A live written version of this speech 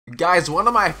Guys, one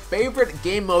of my favorite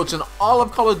game modes in all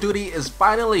of Call of Duty is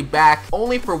finally back,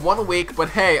 only for 1 week, but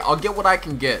hey, I'll get what I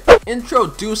can get.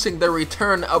 Introducing the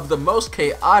return of the most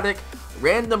chaotic,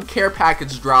 random care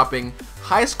package dropping,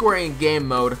 high scoring game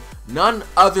mode, none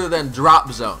other than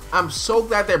Drop Zone. I'm so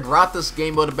glad they brought this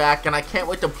game mode back and I can't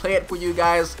wait to play it for you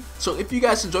guys. So if you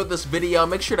guys enjoyed this video,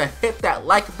 make sure to hit that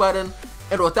like button,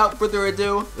 and without further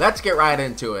ado, let's get right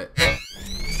into it.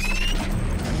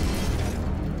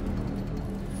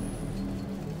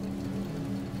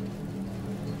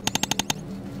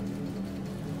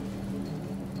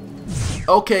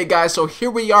 Okay guys, so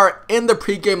here we are in the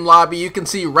pregame lobby. You can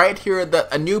see right here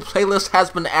that a new playlist has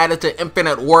been added to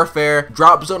Infinite Warfare.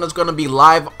 Drop Zone is going to be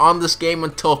live on this game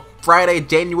until Friday,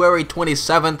 January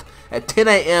 27th at 10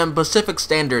 AM Pacific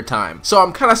Standard Time. So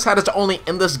I'm kind of sad it's only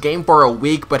in this game for a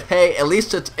week, but hey, at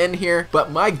least it's in here.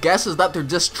 But my guess is that they're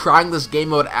just trying this game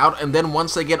mode out, and then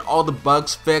once they get all the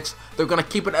bugs fixed, they're gonna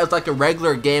keep it as like a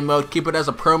regular game mode, keep it as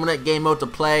a permanent game mode to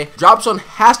play. Drop Zone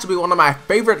has to be one of my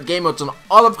favorite game modes in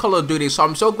all of Call of Duty, so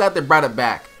I'm so glad they brought it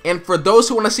back. And for those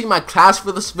who want to see my class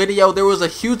for this video, there was a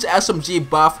huge SMG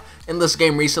buff in this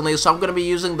game recently, so I'm going to be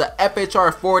using the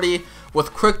FHR-40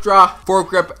 with quick draw,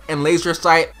 foregrip, and laser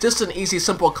sight. Just an easy,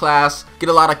 simple class. Get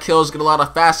a lot of kills, get a lot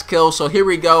of fast kills. So here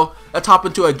we go. Let's hop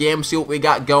into a game, see what we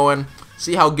got going,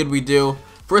 see how good we do.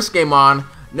 First game on,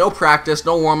 no practice,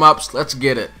 no warm-ups, let's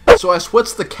get it. So I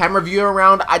switched the camera view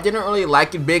around. I didn't really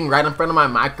like it being right in front of my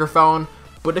microphone,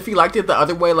 but if you liked it the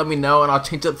other way, let me know and I'll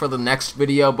change it for the next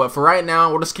video. But for right now,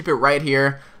 we'll just keep it right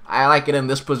here. I like it in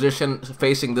this position,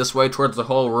 facing this way towards the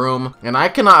whole room. And I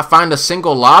cannot find a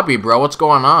single lobby, bro. What's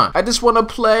going on? I just want to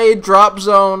play Drop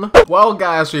Zone. Well,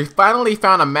 guys, we finally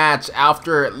found a match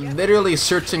after literally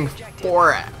searching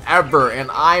forever.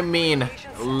 And I mean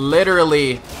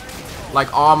literally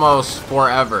like almost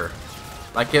forever.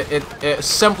 Like it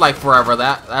seemed like forever.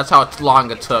 That's how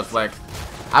long it took. Like,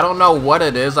 I don't know what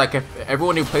it is. Like, if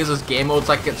everyone who plays this game mode's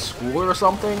like at school or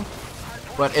something.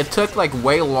 But it took like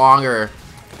way longer.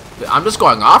 I'm just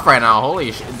going off right now.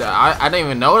 Holy shit. I didn't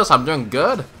even notice. I'm doing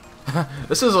good.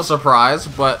 This is a surprise,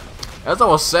 but as I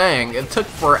was saying, it took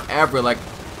forever. Like,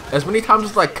 as many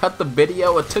times as I cut the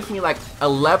video, it took me like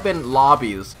 11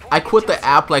 lobbies. I quit the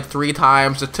app like 3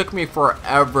 times. It took me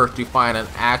forever to find an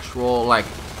actual like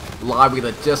lobby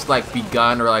that just like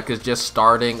begun or like is just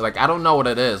starting. Like, I don't know what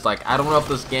it is. Like, I don't know if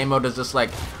this game mode is just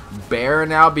like bare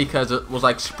now because it was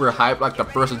like super hyped like the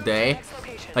first day.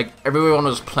 Like, everyone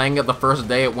was playing it the first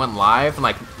day it went live, and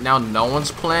like now no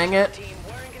one's playing it.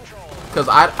 Because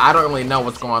I don't really know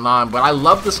what's going on, but I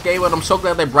love this game and I'm so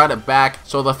glad they brought it back.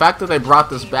 So the fact that they brought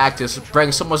this back just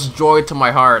brings so much joy to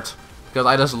my heart, because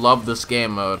I just love this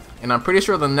game mode. And I'm pretty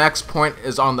sure the next point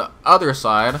is on the other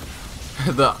side,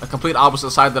 the complete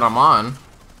opposite side that I'm on.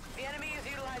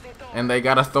 And they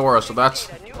got a Thor, so that's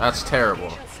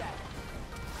terrible.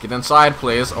 Get inside,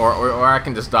 please, or I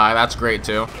can just die. That's great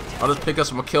too. I'll just pick up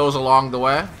some kills along the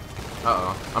way.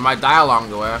 Uh-oh. I might die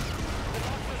along the way.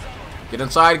 Get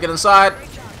inside, get inside.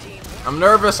 I'm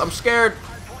nervous, I'm scared.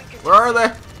 Where are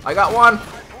they? I got one.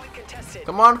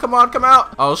 Come on, come on, come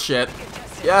out. Oh shit.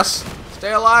 Yes,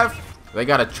 stay alive. They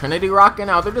got a Trinity rocket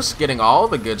now. They're just getting all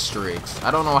the good streaks. I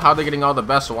don't know how they're getting all the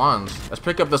best ones. Let's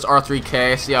pick up this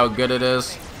R3K, see how good it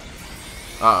is.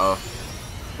 Uh-oh.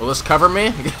 Will this cover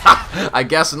me? I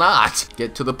guess not.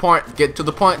 Get to the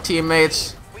point,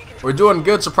 teammates. We're doing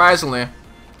good, surprisingly.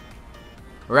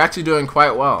 We're actually doing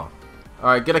quite well.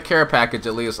 Alright, get a care package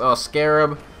at least. Oh,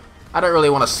 Scarab. I don't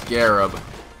really want a Scarab.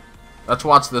 Let's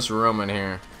watch this room in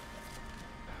here.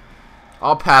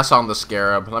 I'll pass on the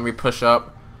Scarab. Let me push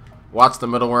up. Watch the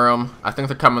middle room. I think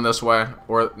they're coming this way.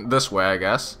 Or this way, I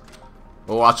guess.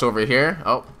 We'll watch over here.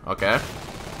 Oh, okay.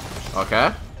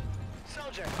 Okay.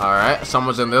 Alright,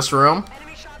 someone's in this room.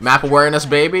 Map awareness,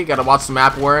 baby. Gotta watch the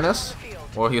map awareness.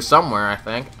 Well, he's somewhere, I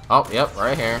think. Oh, yep,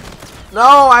 right here. No,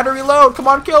 I had to reload. Come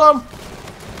on, kill him.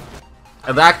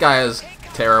 And that guy is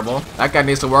terrible. That guy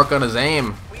needs to work on his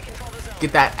aim.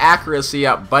 Get that accuracy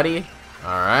up, buddy.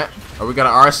 Alright. Oh, we got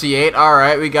an RC-8.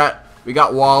 Alright, we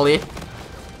got Wally.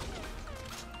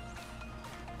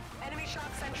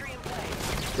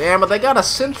 Damn, but they got a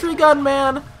sentry gun,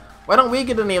 man. Why don't we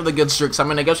get any of the good streaks? I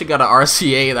mean, I guess we got an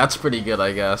RCA. That's pretty good,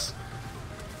 I guess.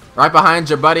 Right behind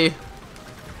you, buddy.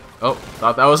 Oh,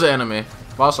 thought that was an enemy.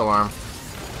 False alarm.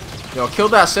 Yo, kill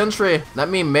that sentry. Let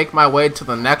me make my way to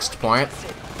the next point,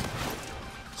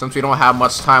 since we don't have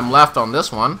much time left on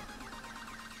this one.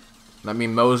 Let me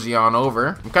mosey on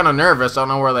over. I'm kind of nervous. I don't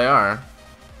know where they are.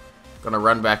 Gonna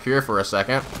run back here for a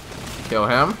second. Kill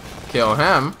him. Kill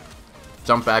him.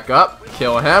 Jump back up.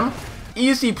 Kill him.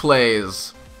 Easy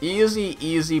plays.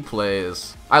 Easy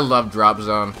plays. I love Drop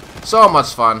Zone. So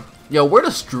much fun. Yo, we're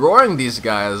destroying these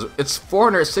guys. It's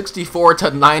 464 to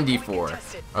 94.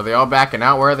 Are they all backing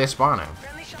out? Where are they spawning?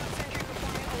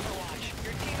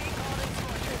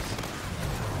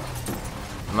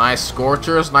 Nice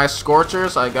Scorchers, nice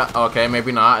Scorchers. I got, okay,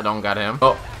 maybe not. I don't got him.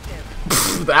 Oh,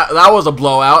 that was a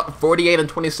blowout. 48 and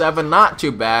 27, not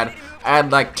too bad. I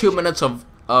had like 2 minutes of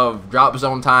Drop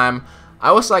Zone time.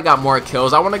 I wish I got more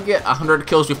kills. I want to get 100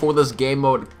 kills before this game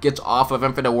mode gets off of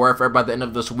Infinite Warfare by the end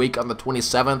of this week on the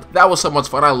 27th. That was so much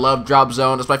fun. I love Drop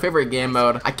Zone. It's my favorite game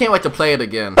mode. I can't wait to play it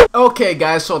again. Okay,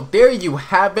 guys, so there you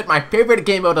have it. My favorite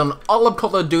game mode on all of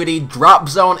Call of Duty, Drop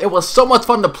Zone. It was so much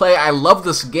fun to play. I love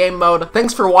this game mode.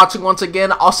 Thanks for watching once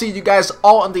again. I'll see you guys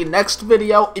all in the next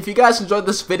video. If you guys enjoyed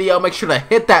this video, make sure to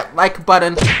hit that like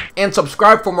button and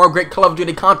subscribe for more great Call of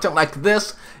Duty content like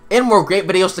this and more great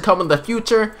videos to come in the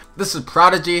future. This is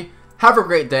Prodigy. Have a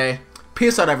great day.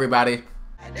 Peace out, everybody.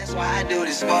 That's why I do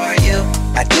this for you.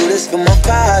 I do this for my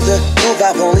father, who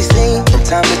I've only seen from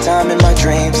time to time in my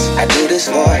dreams. I do this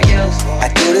for you. I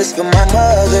do this for my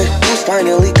mother, who's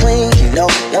finally clean, no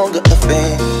longer a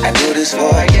fan. I do this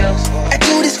for you. I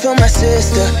do this for my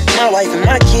sister, my wife and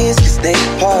my kids, cause they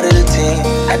part of the team.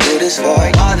 I do this for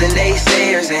all the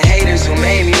naysayers and haters who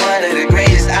made me one of the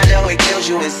greatest. I know it kills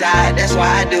you inside. That's why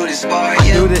I do this for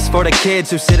you. I do this for the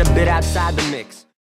kids who sit a bit outside the mix.